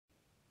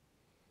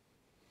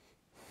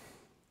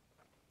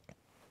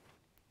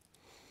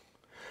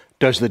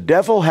Does the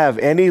devil have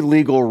any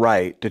legal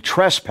right to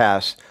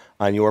trespass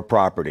on your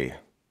property?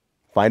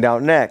 Find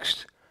out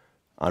next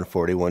on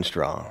 41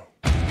 Strong.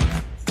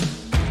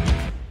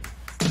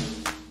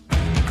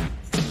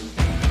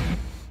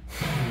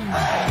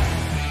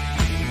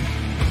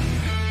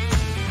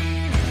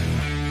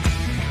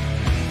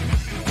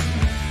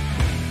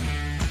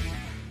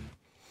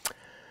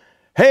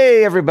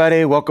 Hey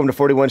everybody, welcome to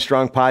 41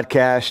 Strong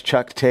Podcast.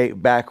 Chuck Tate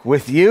back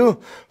with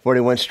you.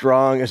 41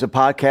 Strong is a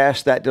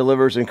podcast that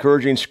delivers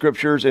encouraging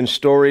scriptures and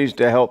stories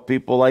to help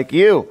people like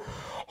you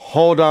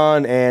hold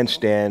on and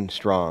stand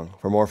strong.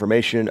 For more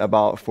information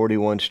about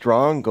 41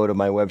 Strong, go to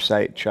my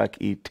website,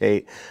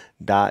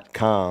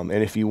 chucketate.com.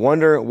 And if you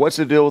wonder what's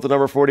the deal with the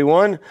number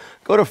 41,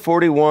 go to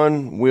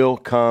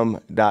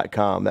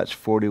 41willcome.com. That's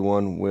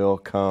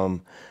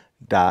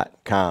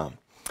 41willcome.com.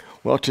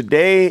 Well,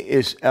 today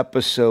is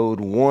episode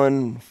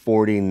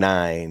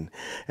 149,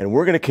 and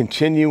we're going to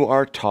continue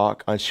our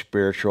talk on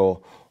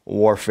spiritual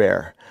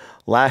warfare.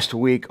 Last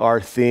week,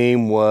 our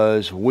theme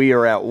was We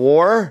Are at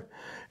War,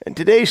 and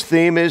today's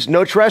theme is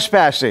No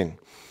Trespassing.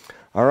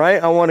 All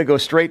right, I want to go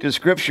straight to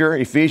Scripture,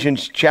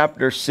 Ephesians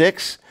chapter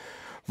 6,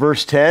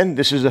 verse 10.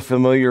 This is a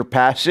familiar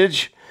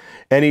passage.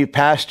 Any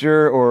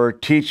pastor or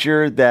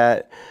teacher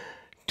that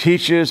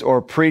teaches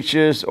or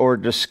preaches or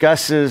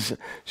discusses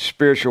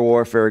spiritual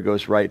warfare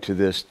goes right to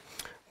this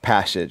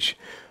passage.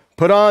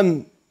 Put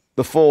on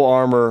the full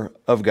armor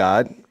of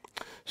God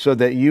so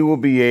that you will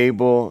be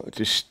able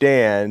to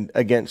stand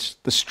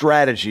against the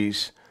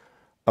strategies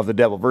of the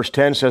devil. Verse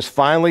 10 says,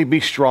 finally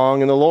be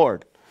strong in the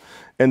Lord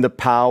and the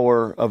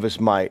power of his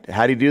might.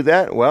 How do you do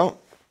that? Well,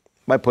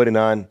 by putting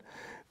on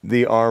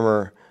the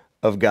armor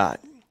of God.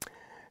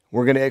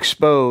 We're going to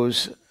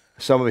expose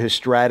some of his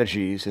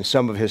strategies and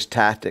some of his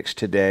tactics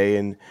today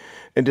and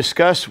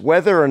discuss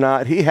whether or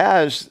not he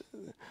has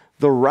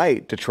the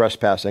right to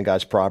trespass on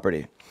God's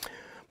property.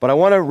 But I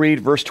want to read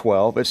verse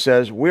 12. It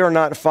says, we are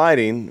not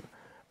fighting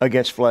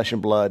against flesh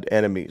and blood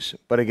enemies,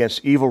 but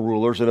against evil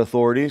rulers and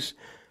authorities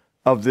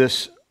of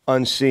this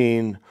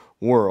unseen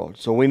world.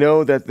 So we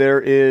know that there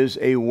is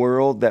a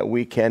world that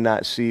we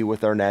cannot see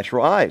with our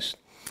natural eyes.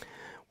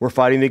 We're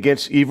fighting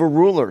against evil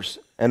rulers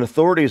and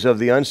authorities of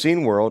the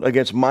unseen world,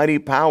 against mighty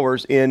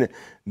powers in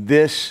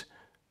this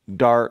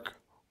dark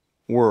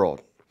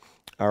world.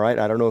 All right,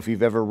 I don't know if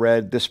you've ever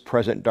read This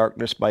Present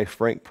Darkness by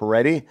Frank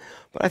Peretti,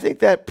 but I think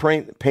that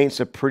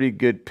paints a pretty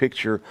good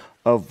picture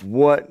of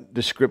what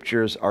the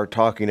scriptures are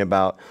talking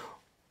about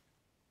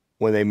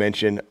when they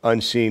mention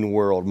unseen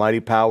world,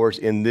 mighty powers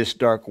in this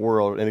dark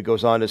world. And it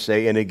goes on to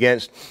say, and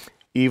against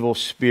evil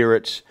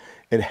spirits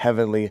in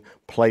heavenly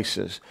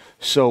places.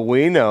 So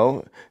we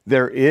know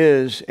there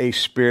is a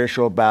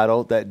spiritual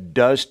battle that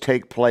does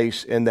take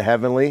place in the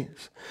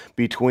heavenlies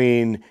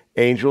between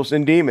angels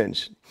and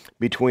demons,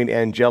 between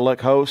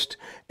angelic hosts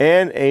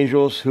and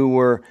angels who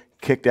were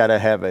kicked out of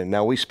heaven.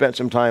 Now, we spent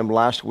some time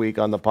last week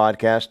on the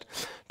podcast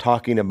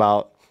talking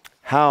about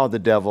how the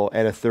devil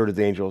and a third of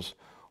the angels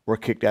were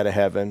kicked out of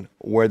heaven,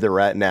 where they're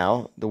at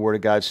now. The Word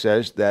of God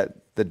says that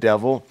the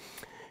devil,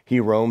 he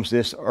roams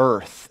this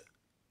earth.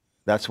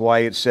 That's why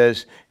it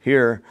says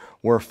here,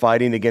 we're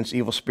fighting against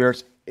evil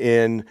spirits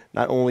in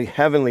not only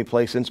heavenly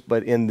places,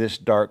 but in this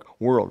dark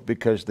world.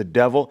 Because the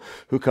devil,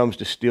 who comes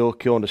to steal,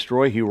 kill, and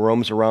destroy, he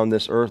roams around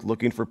this earth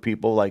looking for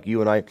people like you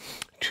and I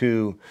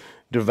to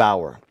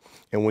devour.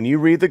 And when you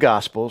read the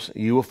Gospels,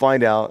 you will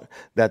find out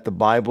that the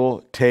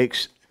Bible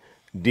takes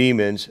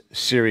demons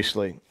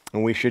seriously.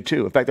 And we should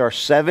too. In fact, there are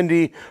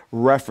 70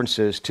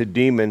 references to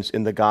demons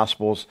in the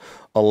Gospels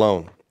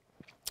alone.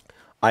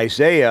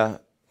 Isaiah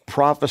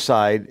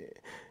prophesied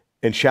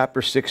in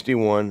chapter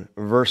 61,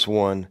 verse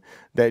 1,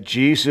 that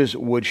Jesus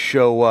would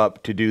show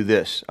up to do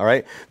this, all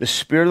right? The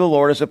Spirit of the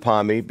Lord is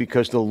upon me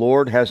because the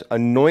Lord has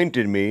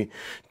anointed me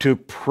to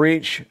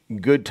preach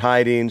good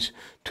tidings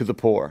to the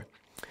poor.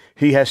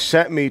 He has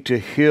sent me to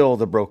heal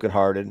the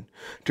brokenhearted,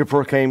 to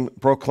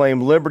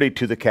proclaim liberty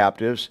to the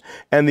captives,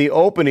 and the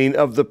opening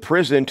of the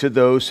prison to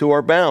those who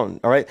are bound,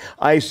 all right?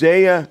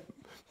 Isaiah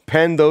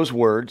penned those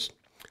words.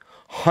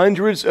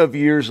 Hundreds of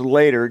years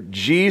later,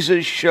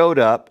 Jesus showed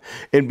up,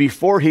 and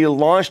before he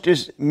launched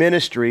his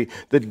ministry,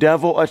 the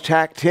devil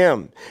attacked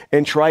him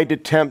and tried to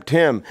tempt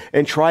him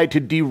and tried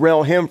to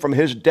derail him from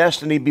his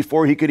destiny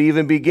before he could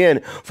even begin.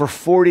 For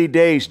 40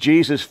 days,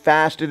 Jesus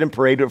fasted and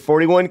prayed, but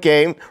 41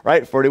 came,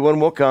 right? 41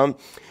 will come.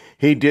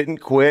 He didn't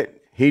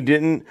quit. He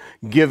didn't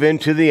give in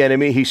to the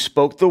enemy. He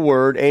spoke the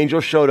word.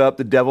 Angels showed up.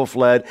 The devil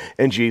fled,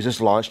 and Jesus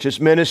launched his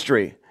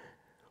ministry.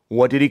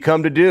 What did he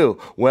come to do?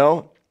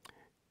 Well,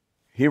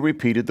 he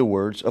repeated the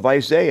words of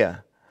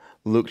Isaiah.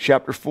 Luke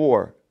chapter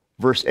 4,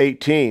 verse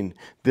 18.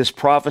 This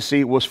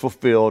prophecy was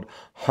fulfilled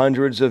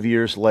hundreds of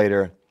years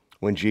later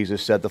when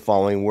Jesus said the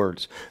following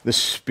words. The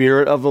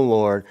Spirit of the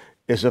Lord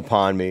is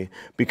upon me,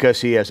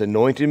 because he has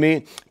anointed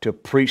me to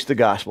preach the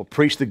gospel,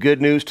 preach the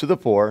good news to the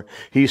poor.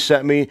 He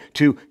sent me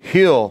to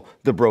heal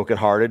the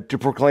brokenhearted, to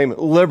proclaim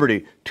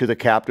liberty to the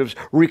captives,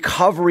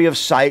 recovery of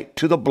sight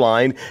to the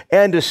blind,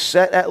 and to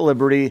set at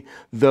liberty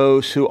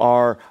those who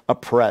are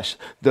oppressed,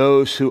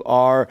 those who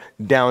are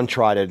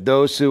downtrodden,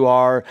 those who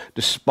are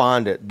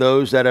despondent,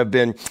 those that have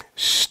been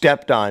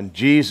stepped on.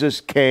 Jesus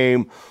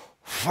came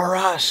for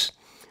us.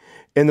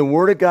 And the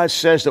Word of God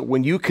says that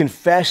when you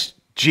confess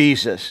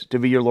Jesus to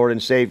be your Lord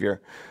and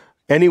Savior,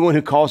 anyone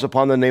who calls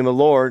upon the name of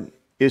the Lord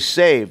is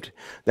saved.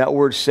 That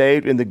word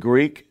saved in the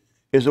Greek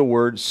is a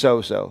word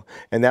sozo.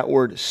 And that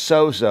word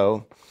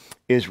sozo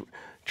is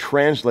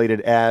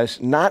translated as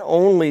not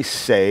only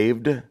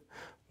saved,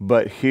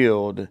 but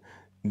healed,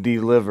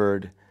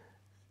 delivered,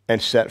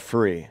 and set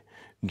free.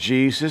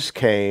 Jesus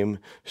came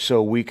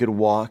so we could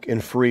walk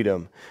in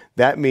freedom.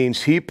 That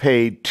means he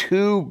paid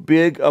too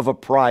big of a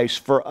price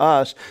for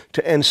us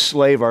to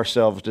enslave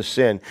ourselves to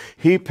sin.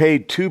 He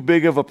paid too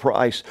big of a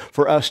price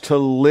for us to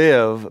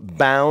live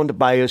bound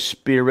by a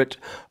spirit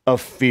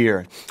of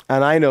fear.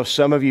 And I know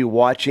some of you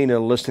watching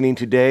and listening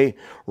today,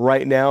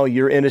 right now,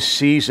 you're in a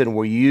season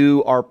where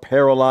you are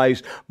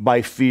paralyzed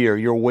by fear.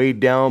 You're weighed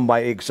down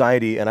by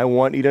anxiety. And I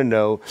want you to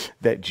know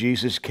that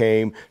Jesus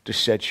came to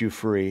set you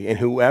free. And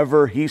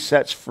whoever he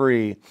sets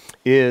free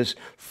is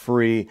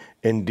free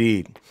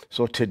indeed.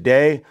 So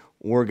today,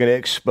 we're going to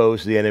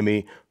expose the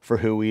enemy for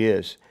who he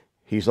is.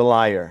 He's a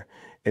liar.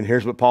 And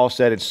here's what Paul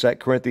said in 2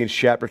 Corinthians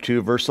chapter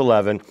 2, verse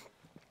 11.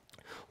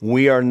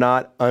 We are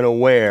not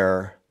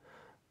unaware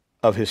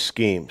of his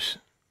schemes,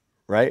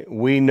 right?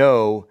 We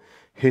know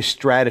his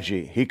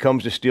strategy. He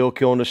comes to steal,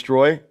 kill, and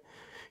destroy.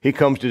 He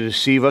comes to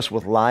deceive us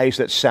with lies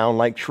that sound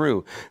like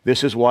true.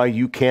 This is why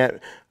you can't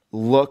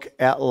look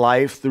at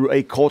life through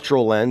a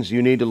cultural lens.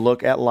 You need to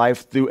look at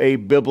life through a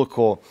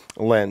biblical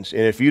lens.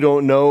 And if you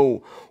don't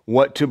know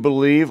what to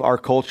believe, our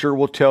culture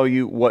will tell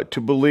you what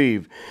to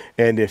believe.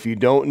 And if you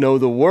don't know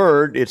the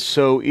word, it's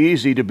so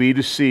easy to be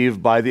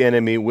deceived by the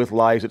enemy with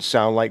lies that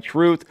sound like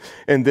truth.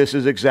 And this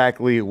is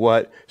exactly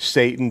what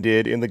Satan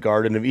did in the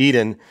Garden of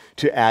Eden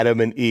to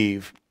Adam and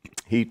Eve.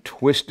 He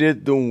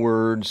twisted the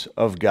words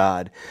of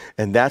God.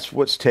 And that's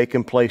what's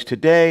taken place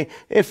today.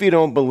 If you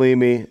don't believe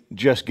me,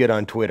 just get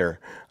on Twitter.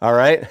 All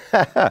right?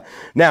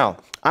 Now,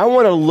 I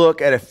want to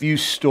look at a few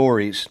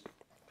stories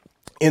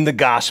in the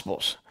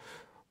Gospels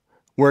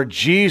where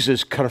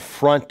Jesus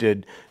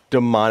confronted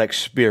demonic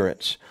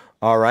spirits.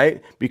 All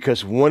right?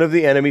 Because one of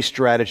the enemy's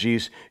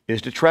strategies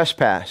is to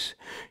trespass.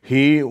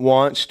 He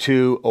wants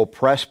to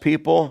oppress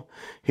people.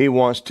 He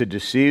wants to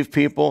deceive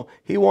people.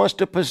 He wants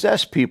to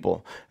possess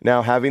people.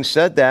 Now, having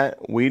said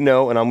that, we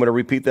know, and I'm going to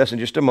repeat this in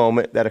just a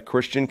moment, that a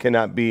Christian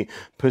cannot be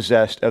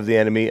possessed of the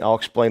enemy. I'll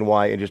explain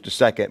why in just a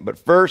second. But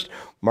first,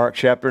 Mark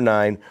chapter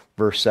 9,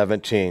 verse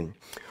 17.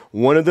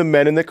 One of the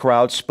men in the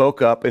crowd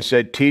spoke up and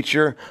said,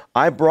 "Teacher,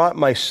 I brought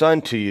my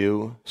son to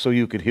you so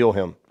you could heal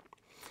him.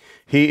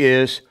 He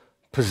is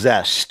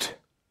possessed."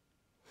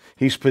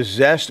 He's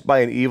possessed by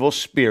an evil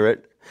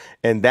spirit,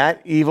 and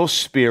that evil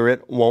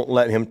spirit won't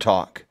let him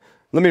talk.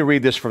 Let me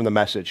read this from the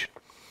Message.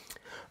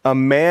 A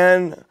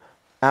man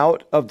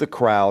out of the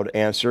crowd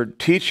answered,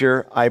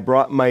 "Teacher, I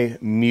brought my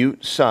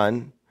mute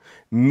son,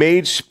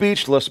 made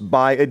speechless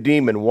by a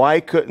demon." Why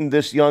couldn't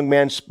this young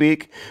man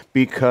speak?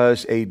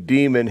 Because a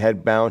demon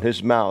had bound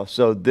his mouth.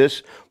 So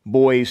this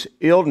boy's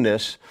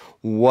illness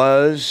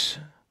was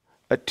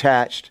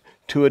attached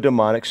to a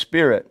demonic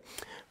spirit.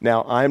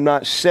 Now, I'm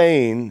not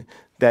saying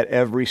that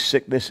every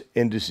sickness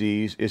and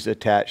disease is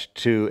attached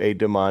to a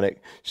demonic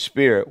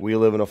spirit. We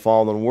live in a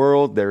fallen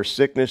world. There's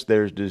sickness,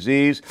 there's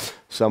disease.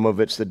 Some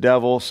of it's the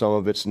devil, some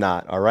of it's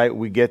not. All right,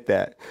 we get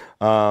that.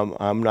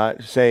 I'm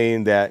not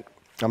saying that,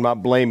 I'm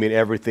not blaming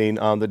everything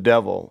on the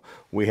devil.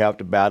 We have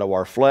to battle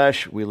our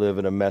flesh. We live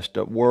in a messed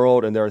up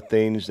world, and there are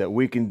things that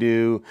we can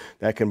do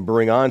that can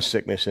bring on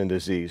sickness and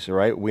disease, all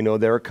right? We know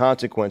there are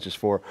consequences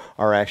for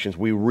our actions.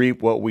 We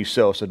reap what we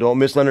sow, so don't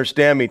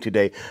misunderstand me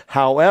today.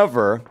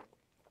 However,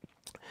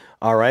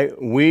 all right,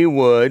 we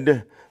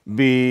would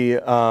be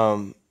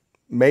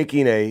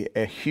making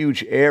a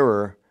huge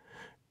error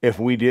if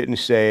we didn't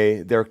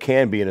say there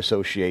can be an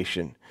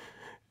association.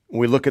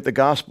 We look at the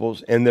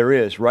Gospels, and there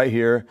is. Right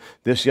here,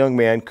 this young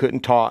man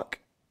couldn't talk.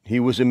 He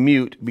was a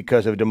mute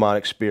because of a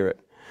demonic spirit.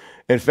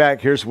 In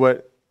fact, here's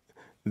what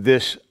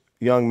this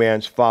young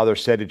man's father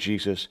said to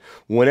Jesus.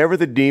 Whenever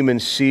the demon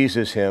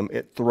seizes him,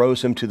 it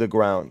throws him to the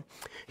ground.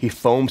 He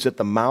foams at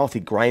the mouth, he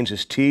grinds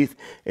his teeth,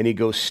 and he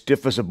goes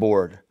stiff as a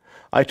board.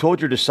 I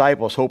told your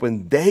disciples,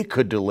 hoping they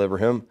could deliver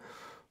him,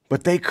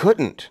 but they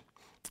couldn't.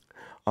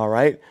 All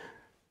right?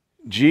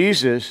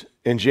 Jesus,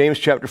 in James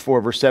chapter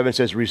 4, verse 7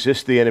 says,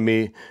 resist the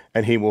enemy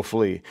and he will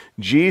flee.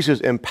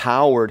 Jesus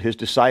empowered his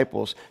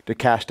disciples to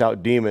cast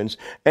out demons,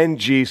 and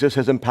Jesus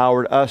has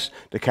empowered us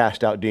to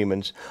cast out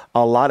demons.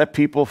 A lot of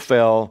people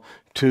fell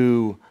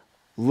to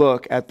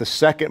look at the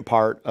second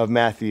part of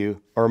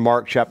Matthew or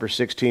Mark chapter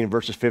 16,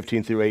 verses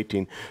 15 through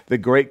 18. The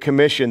Great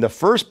Commission, the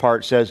first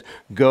part says,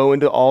 go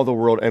into all the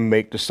world and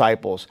make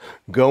disciples.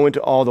 Go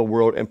into all the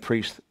world and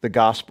preach the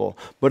gospel.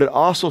 But it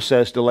also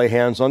says to lay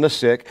hands on the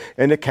sick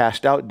and to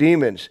cast out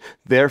demons.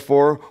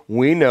 Therefore,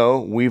 we know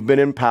we've been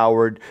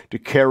empowered to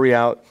carry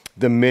out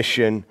the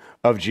mission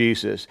of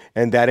Jesus.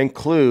 And that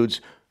includes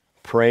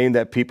praying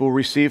that people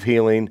receive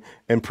healing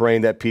and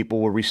praying that people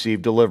will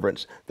receive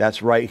deliverance.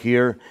 That's right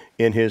here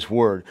in his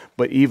word.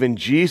 But even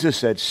Jesus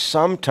said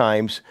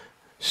sometimes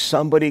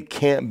somebody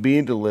can't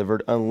be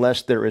delivered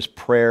unless there is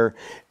prayer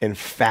and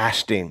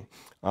fasting.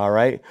 All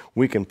right?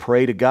 We can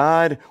pray to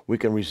God, we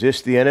can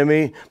resist the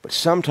enemy, but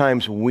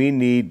sometimes we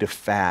need to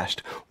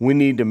fast. We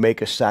need to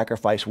make a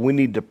sacrifice. We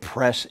need to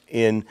press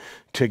in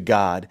to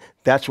God.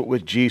 That's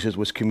what Jesus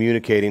was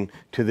communicating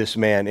to this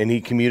man, and he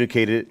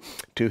communicated it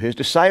to his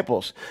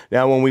disciples.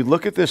 Now, when we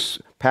look at this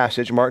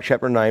passage, Mark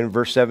chapter 9,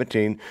 verse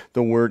 17,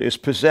 the word is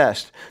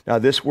possessed. Now,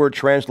 this word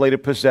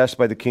translated possessed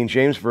by the King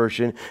James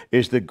Version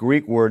is the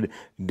Greek word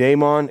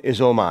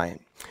daimon-izomai.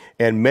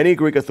 And many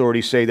Greek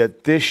authorities say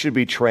that this should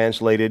be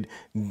translated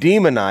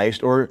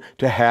demonized or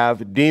to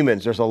have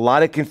demons. There's a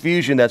lot of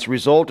confusion that's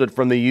resulted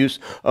from the use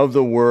of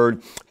the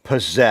word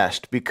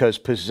possessed because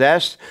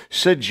possessed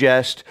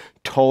suggests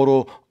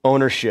total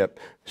ownership.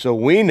 So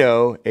we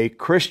know a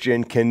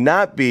Christian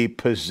cannot be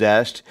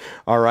possessed,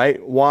 all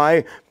right?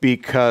 Why?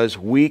 Because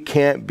we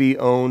can't be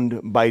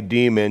owned by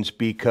demons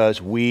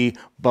because we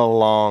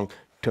belong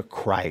to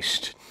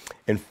Christ.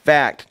 In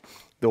fact,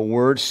 the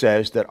word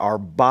says that our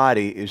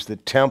body is the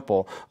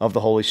temple of the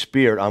Holy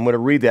Spirit. I'm going to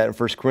read that in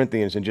 1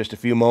 Corinthians in just a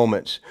few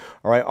moments.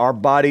 All right, our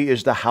body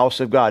is the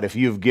house of God. If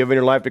you've given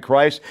your life to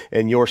Christ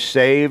and you're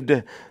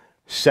saved,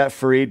 set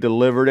free,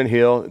 delivered, and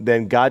healed,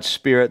 then God's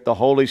Spirit, the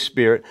Holy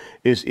Spirit,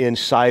 is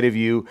inside of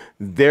you.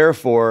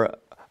 Therefore,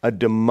 a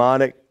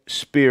demonic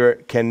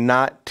spirit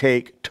cannot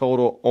take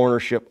total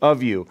ownership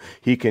of you.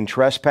 He can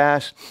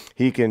trespass.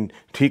 He can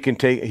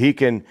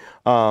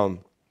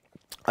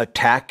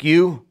attack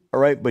you. All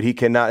right, but he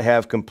cannot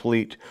have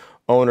complete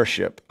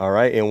ownership. All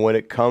right, and when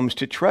it comes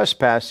to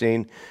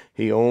trespassing,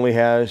 he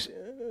has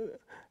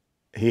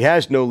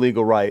no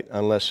legal right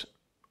unless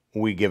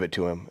we give it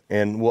to him.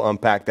 And we'll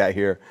unpack that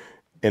here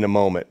in a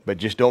moment. But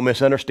just don't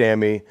misunderstand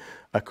me.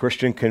 A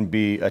Christian can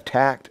be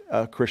attacked,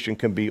 a Christian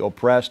can be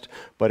oppressed,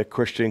 but a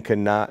Christian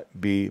cannot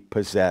be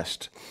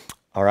possessed.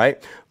 All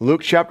right.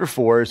 Luke chapter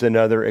 4 is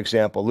another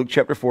example. Luke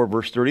chapter 4,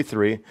 verse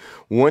 33.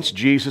 Once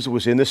Jesus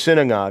was in the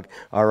synagogue,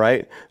 all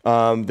right,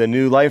 the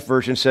New Life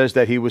Version says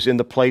that he was in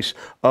the place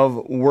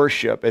of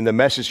worship. And the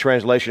Message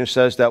translation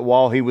says that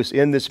while he was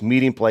in this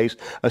meeting place,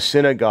 a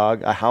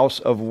synagogue, a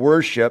house of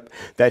worship,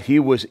 that he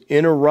was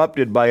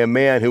interrupted by a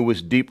man who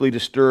was deeply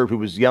disturbed, who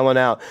was yelling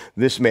out,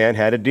 this man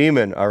had a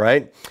demon, all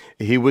right?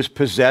 He was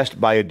possessed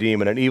by a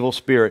demon, an evil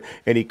spirit,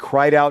 and he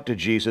cried out to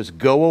Jesus,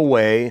 go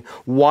away.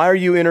 Why are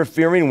you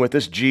interfering with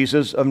us,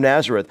 Jesus of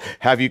Nazareth?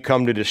 Have you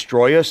come to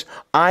destroy us?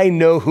 I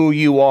know who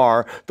you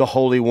are, the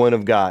Holy One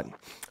of God.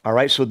 All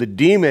right, so the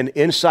demon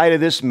inside of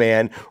this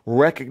man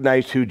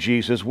recognized who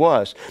Jesus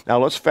was. Now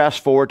let's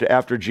fast forward to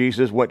after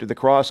Jesus went to the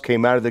cross,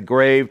 came out of the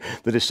grave,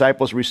 the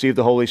disciples received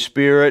the Holy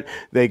Spirit,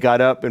 they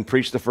got up and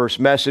preached the first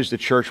message, the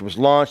church was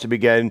launched, they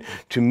began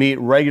to meet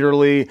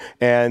regularly,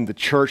 and the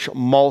church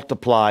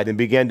multiplied and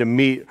began to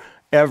meet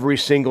every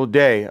single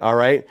day, all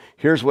right?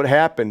 Here's what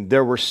happened.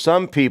 There were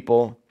some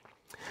people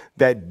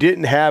that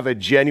didn't have a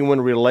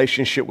genuine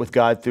relationship with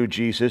God through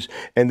Jesus,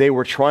 and they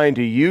were trying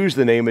to use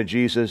the name of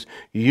Jesus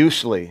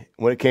usefully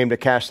when it came to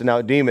casting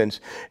out demons.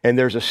 And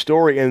there's a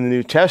story in the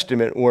New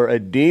Testament where a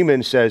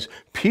demon says,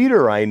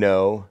 Peter I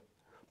know,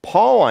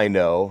 Paul I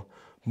know,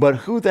 but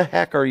who the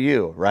heck are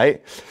you,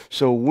 right?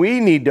 So we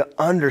need to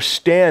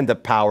understand the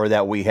power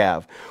that we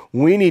have.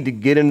 We need to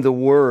get into the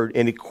Word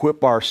and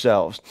equip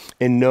ourselves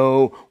and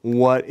know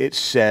what it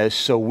says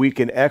so we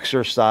can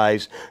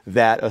exercise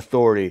that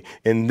authority.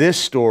 In this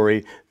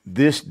story,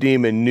 this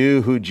demon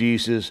knew who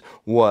Jesus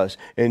was,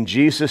 and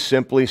Jesus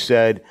simply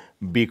said,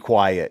 be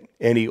quiet.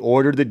 And he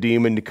ordered the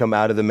demon to come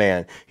out of the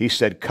man. He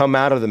said, come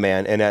out of the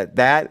man. And at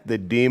that, the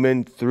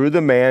demon threw the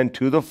man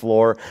to the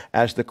floor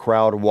as the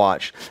crowd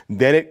watched.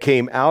 Then it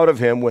came out of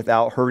him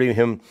without hurting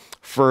him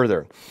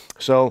further.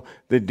 So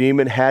the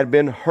demon had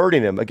been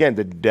hurting him. Again,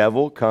 the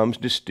devil comes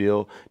to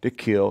steal, to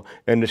kill,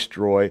 and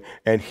destroy,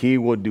 and he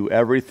will do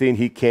everything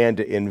he can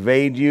to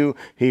invade you.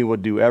 He will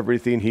do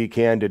everything he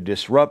can to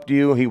disrupt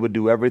you. He will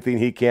do everything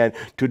he can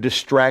to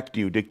distract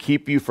you, to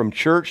keep you from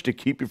church, to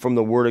keep you from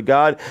the Word of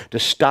God, to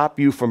stop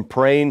you from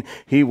praying.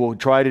 He will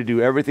try to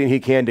do everything he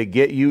can to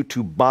get you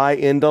to buy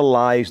into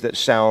lies that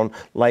sound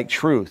like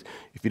truth.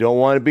 If you don't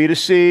want to be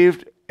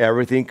deceived,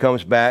 everything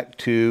comes back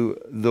to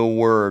the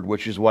Word,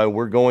 which is why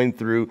we're going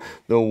through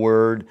the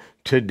Word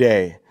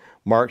today.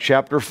 Mark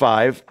chapter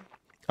 5,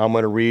 I'm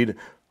going to read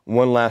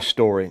one last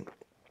story.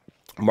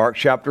 Mark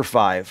chapter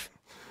 5,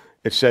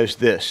 it says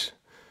this,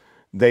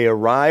 they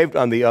arrived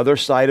on the other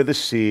side of the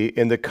sea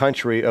in the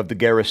country of the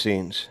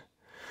Gerasenes.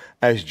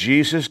 as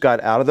Jesus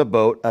got out of the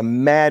boat, a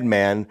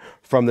madman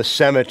from the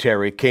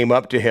cemetery came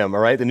up to him,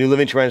 all right? The New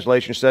Living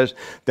Translation says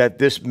that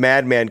this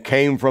madman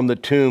came from the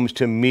tombs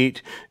to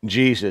meet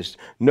Jesus.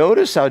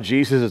 Notice how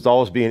Jesus is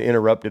always being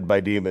interrupted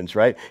by demons,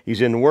 right?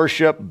 He's in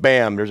worship,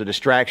 bam, there's a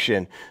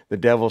distraction. The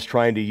devil's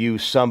trying to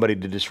use somebody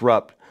to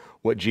disrupt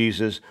what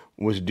Jesus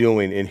was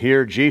doing. And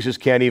here, Jesus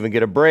can't even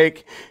get a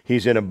break.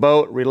 He's in a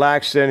boat,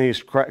 relaxing.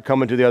 He's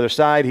coming to the other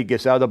side. He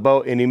gets out of the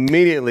boat, and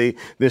immediately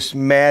this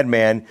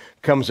madman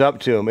comes up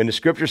to him. And the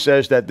scripture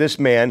says that this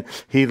man,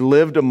 he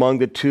lived among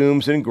the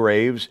tombs and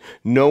graves.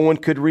 No one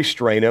could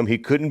restrain him. He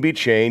couldn't be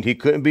chained. He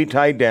couldn't be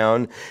tied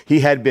down. He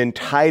had been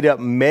tied up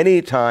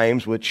many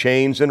times with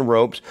chains and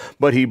ropes,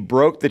 but he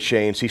broke the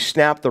chains. He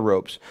snapped the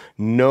ropes.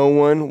 No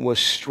one was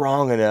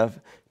strong enough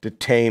to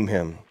tame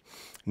him.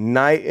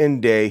 Night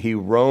and day, he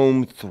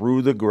roamed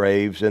through the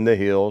graves and the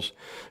hills,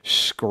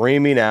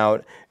 screaming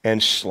out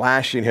and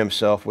slashing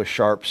himself with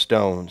sharp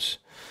stones.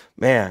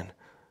 Man,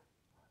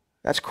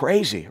 that's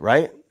crazy,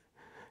 right?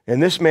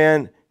 And this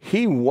man,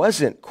 he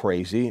wasn't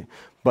crazy,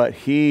 but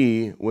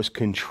he was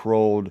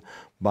controlled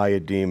by a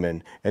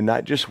demon, and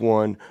not just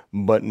one,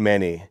 but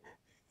many.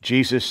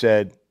 Jesus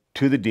said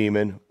to the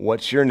demon,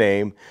 "What's your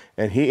name?"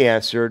 And he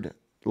answered,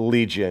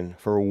 "Legion,"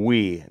 for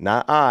we,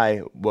 not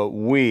I, but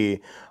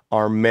we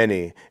are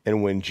many.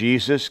 And when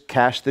Jesus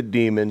cast the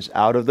demons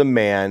out of the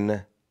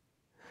man,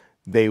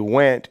 they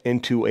went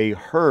into a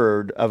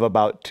herd of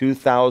about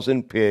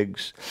 2,000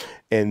 pigs,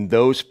 and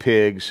those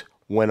pigs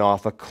went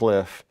off a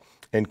cliff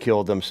and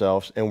killed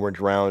themselves and were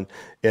drowned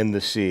in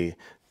the sea.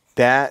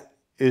 That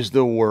is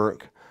the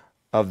work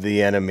of the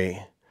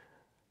enemy.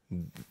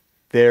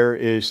 There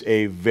is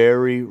a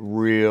very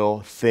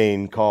real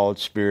thing called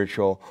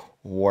spiritual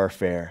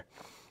warfare.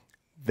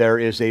 There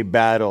is a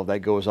battle that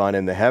goes on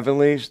in the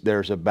heavenlies.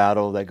 There's a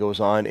battle that goes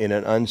on in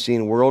an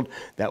unseen world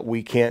that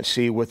we can't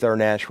see with our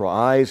natural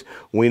eyes.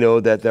 We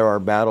know that there are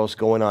battles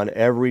going on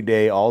every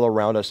day all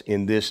around us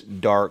in this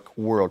dark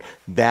world.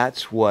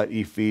 That's what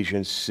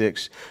Ephesians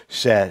 6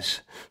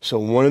 says. So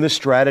one of the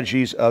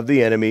strategies of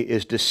the enemy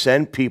is to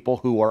send people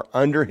who are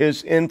under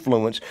his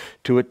influence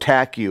to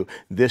attack you.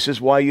 This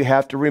is why you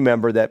have to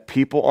remember that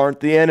people aren't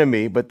the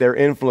enemy, but they're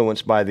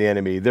influenced by the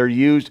enemy. They're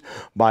used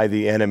by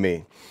the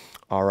enemy.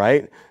 All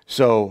right?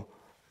 So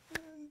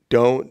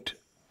don't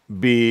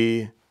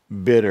be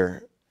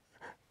bitter.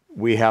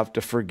 We have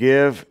to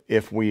forgive.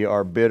 If we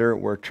are bitter,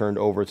 we're turned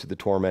over to the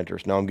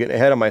tormentors. Now, I'm getting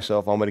ahead of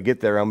myself. I'm going to get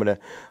there. I'm going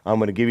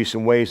to give you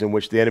some ways in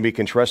which the enemy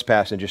can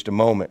trespass in just a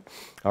moment.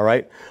 All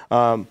right?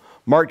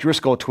 Mark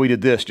Driscoll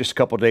tweeted this just a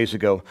couple days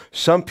ago.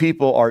 Some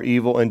people are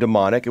evil and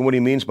demonic, and what he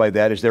means by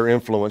that is they're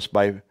influenced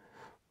by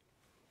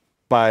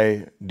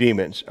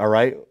demons, all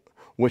right,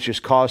 which has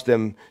caused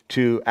them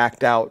to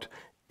act out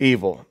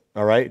evil.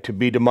 All right, to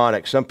be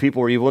demonic. Some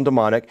people are evil and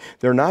demonic.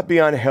 They're not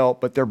beyond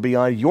help, but they're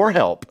beyond your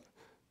help.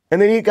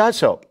 And they need God's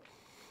help.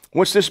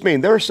 What's this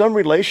mean? There are some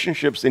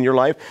relationships in your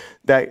life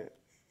that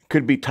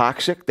could be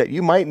toxic that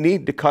you might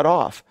need to cut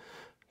off.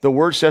 The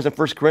word says in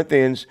 1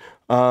 Corinthians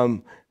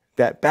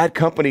that bad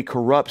company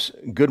corrupts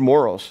good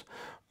morals.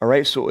 All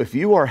right, so if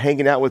you are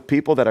hanging out with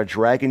people that are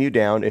dragging you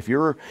down, if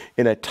you're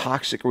in a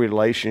toxic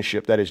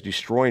relationship that is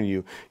destroying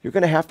you, you're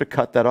going to have to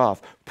cut that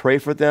off. Pray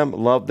for them,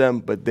 love them,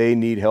 but they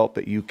need help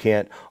that you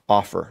can't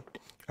offer.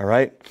 All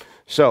right,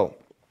 so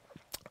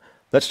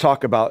let's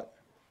talk about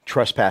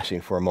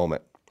trespassing for a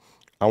moment.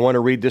 I want to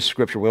read this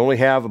scripture. We only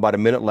have about a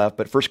minute left,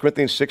 but 1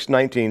 Corinthians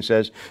 6:19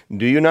 says,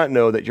 "Do you not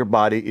know that your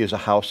body is a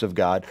house of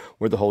God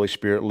where the Holy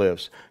Spirit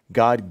lives?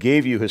 God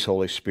gave you his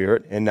Holy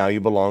Spirit, and now you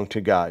belong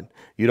to God."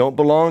 You don't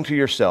belong to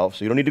yourself,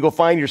 so you don't need to go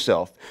find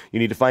yourself. You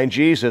need to find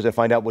Jesus and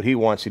find out what he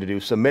wants you to do.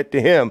 Submit to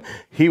him.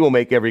 He will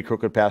make every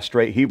crooked path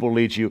straight. He will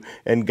lead you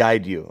and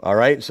guide you, all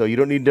right? So you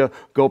don't need to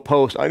go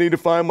post, "I need to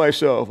find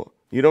myself."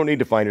 You don't need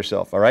to find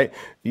yourself, all right?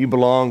 You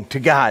belong to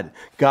God.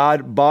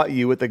 God bought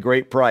you with a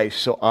great price,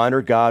 so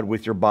honor God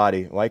with your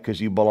body, right? Because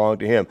you belong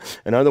to him.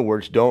 In other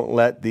words, don't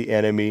let the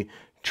enemy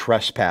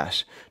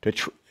trespass.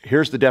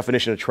 Here's the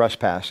definition of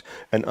trespass: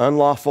 an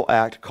unlawful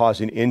act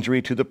causing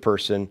injury to the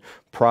person,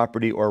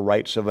 property, or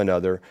rights of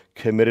another,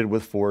 committed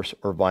with force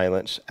or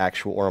violence,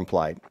 actual or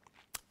implied.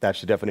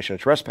 That's the definition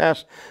of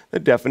trespass. The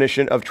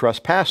definition of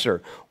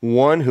trespasser: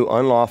 one who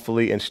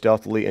unlawfully and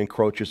stealthily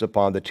encroaches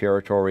upon the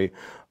territory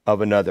of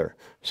another.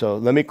 So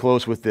let me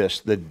close with this.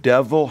 The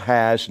devil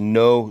has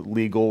no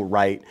legal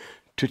right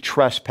to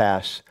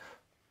trespass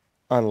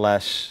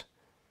unless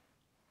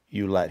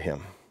you let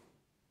him.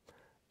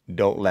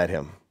 Don't let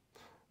him.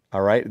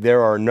 All right?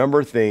 There are a number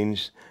of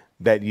things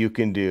that you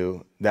can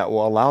do that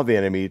will allow the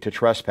enemy to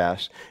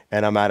trespass.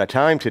 And I'm out of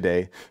time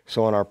today.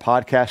 So on our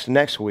podcast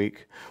next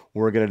week,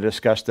 we're going to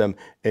discuss them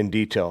in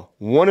detail.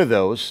 One of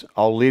those,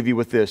 I'll leave you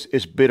with this,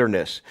 is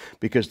bitterness.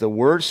 Because the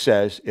word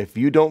says if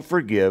you don't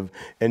forgive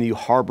and you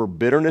harbor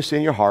bitterness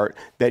in your heart,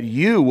 that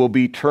you will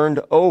be turned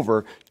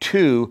over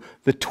to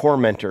the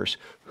tormentors.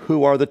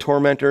 Who are the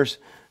tormentors?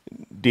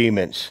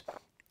 Demons.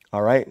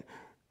 All right?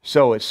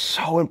 So it's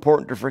so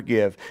important to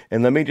forgive.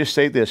 And let me just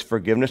say this: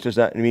 forgiveness does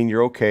not mean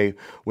you're okay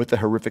with the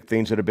horrific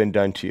things that have been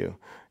done to you.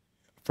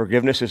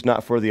 Forgiveness is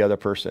not for the other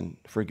person.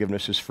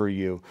 Forgiveness is for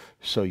you,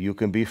 so you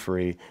can be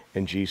free,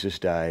 and Jesus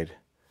died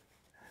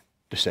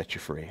to set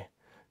you free.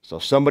 So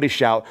somebody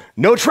shout,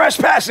 no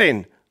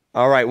trespassing!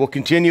 All right, we'll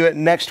continue it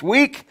next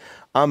week.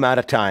 I'm out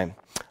of time.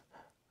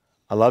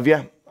 I love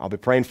you. I'll be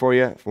praying for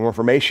you. For more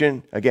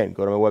information, again,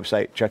 go to my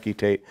website,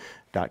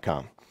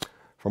 chuckytate.com.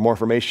 For more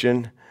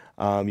information,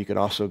 you can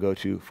also go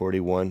to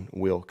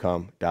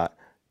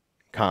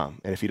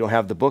 41willcome.com. And if you don't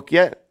have the book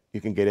yet, you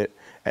can get it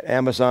at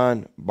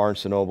Amazon,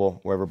 Barnes & Noble,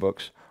 wherever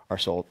books are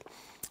sold.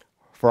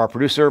 For our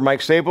producer,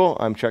 Mike Sable,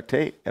 I'm Chuck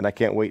Tate, and I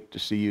can't wait to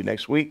see you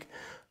next week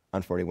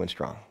on 41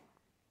 Strong.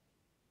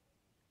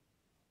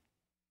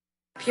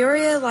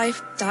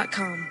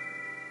 PeoriaLife.com